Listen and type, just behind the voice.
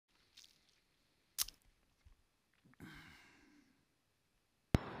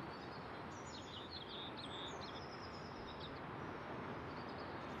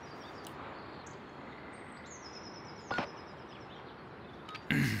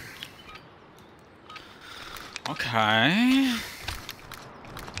Okay.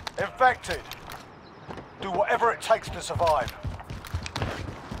 Infected. Do whatever it takes to survive.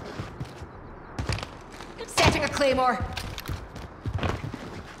 Setting a claymore.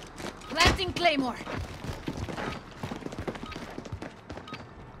 Planting claymore.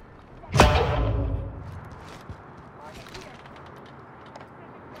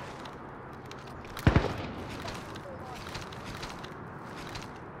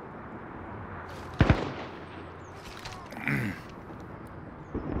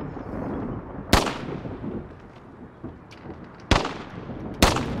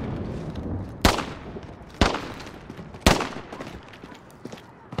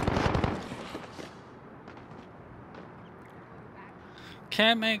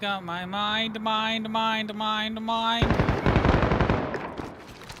 Can't make up my mind.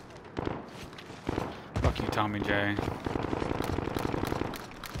 Fuck you, Tommy J.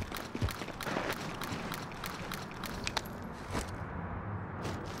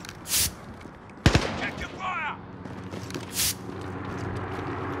 Check your fire!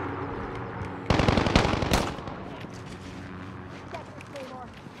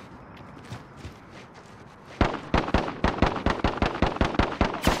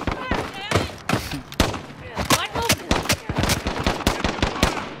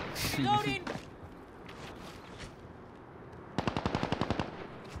 Loading.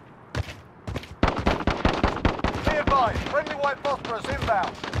 Be advised, friendly white phosphorus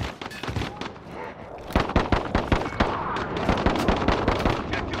inbound.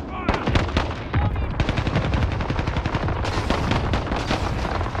 Check your fire!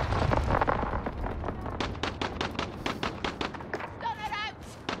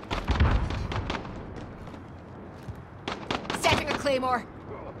 Setting a claymore.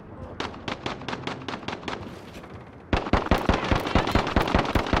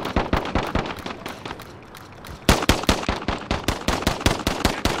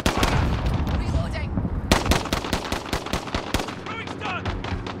 Reloading. Throwing stun!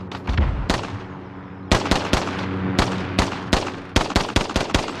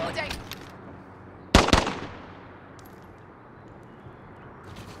 Reloading.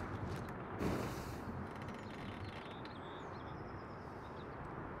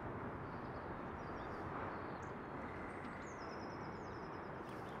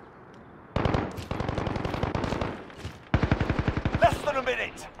 Less than a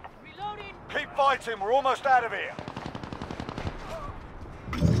minute. Reloading. Keep fighting, we're almost out of here.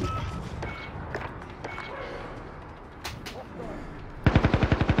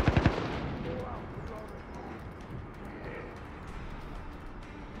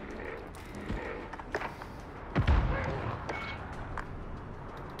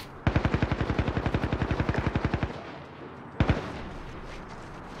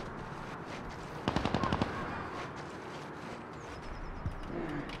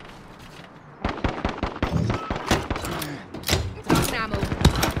 Throwing ammo.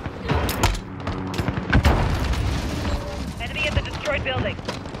 Enemy at the destroyed building.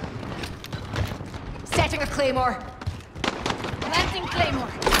 Setting a claymore. Planting claymore.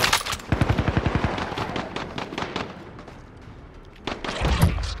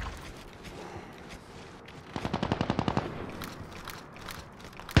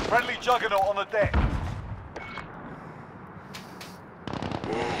 Friendly juggernaut on the deck.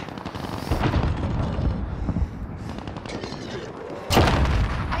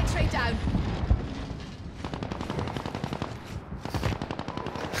 Entry down.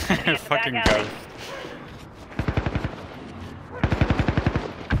 Fucking back alley. ghost.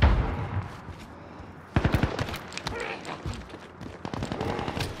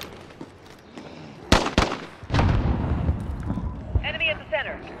 Enemy at the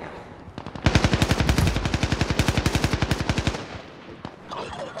center.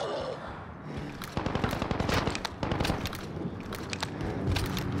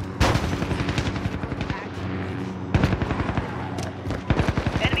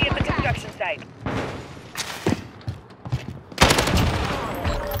 Enemy at the construction site.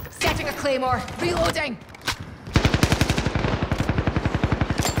 Setting a claymore. Reloading.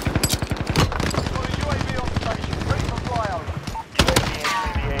 Got a UAV on station, ready for flyover.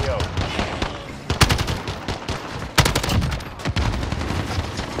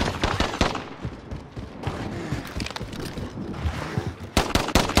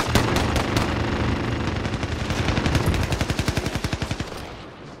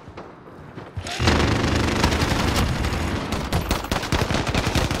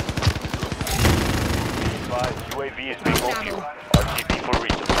 UAV is being overviewed. RTB for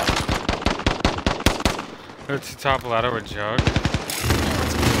resupply. Go to top ladder with Jug.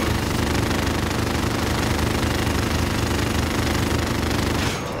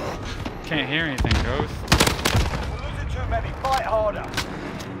 Can't hear anything, Ghost. We're losing too many. Fight harder.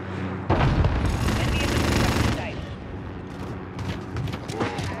 Enemy at the construction site.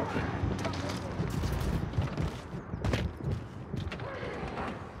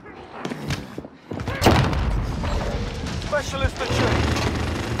 Specialist achieved.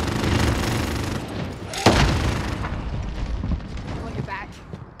 On your back.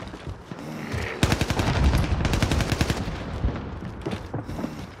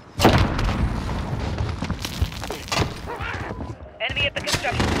 Enemy at the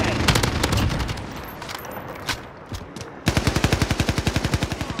construction site.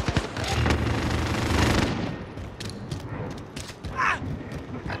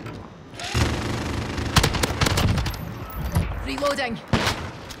 Reloading.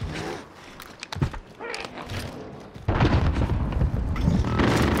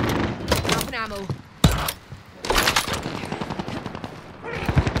 Dropping ammo.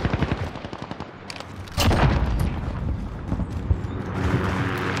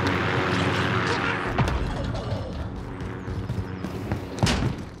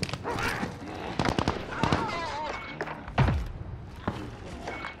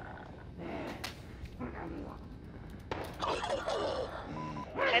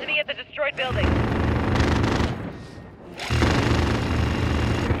 Enemy at the destroyed building.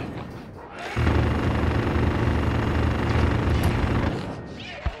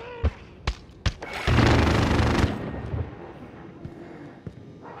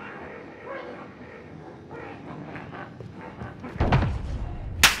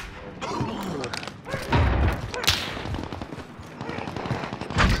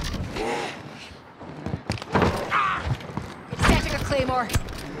 Setting a claymore.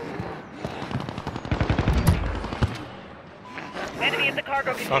 Enemy at the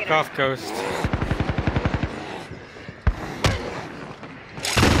cargo container. Fuck off, Ghost.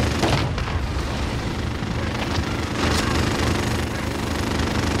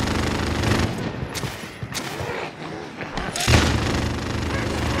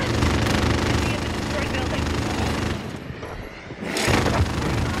 Enemy at the destroyed building.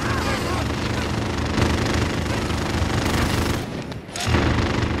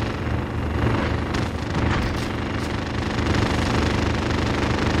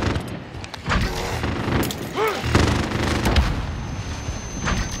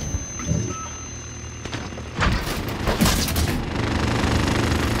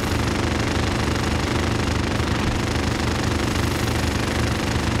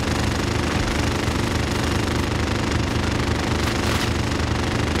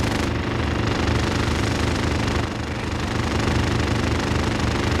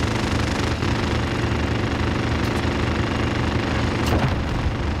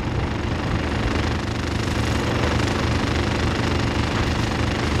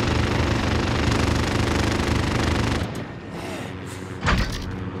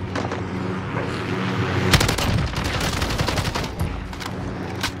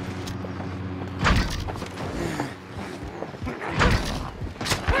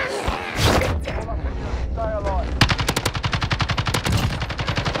 Stay alive.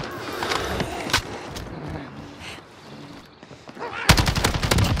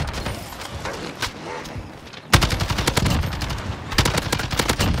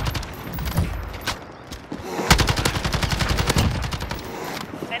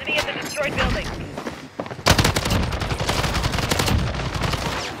 Enemy at the destroyed building.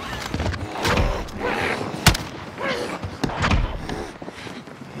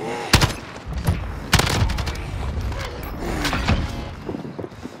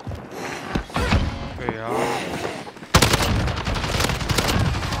 There you are.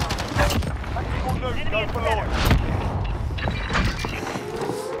 Tactical nuke. Enemy Go at for the center. launch.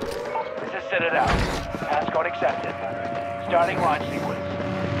 This is set it out. Passcode accepted. Starting launch sequence.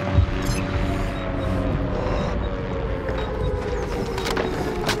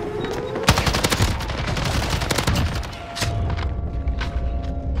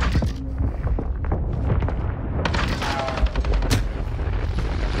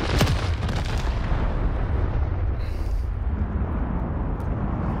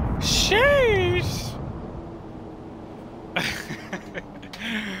 Sheesh!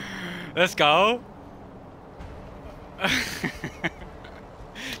 Let's go.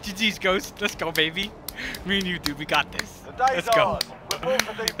 GG's, Ghost. Let's go, baby. Me and you, dude. We got this. The day's Let's go. on. Report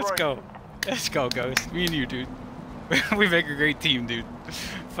for debrief. Let's go. Let's go, Ghost. Me and you, dude. We make a great team, dude.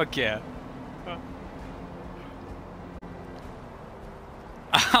 Fuck yeah.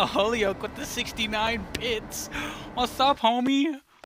 Holyoke with the 69 bits. What's up, homie?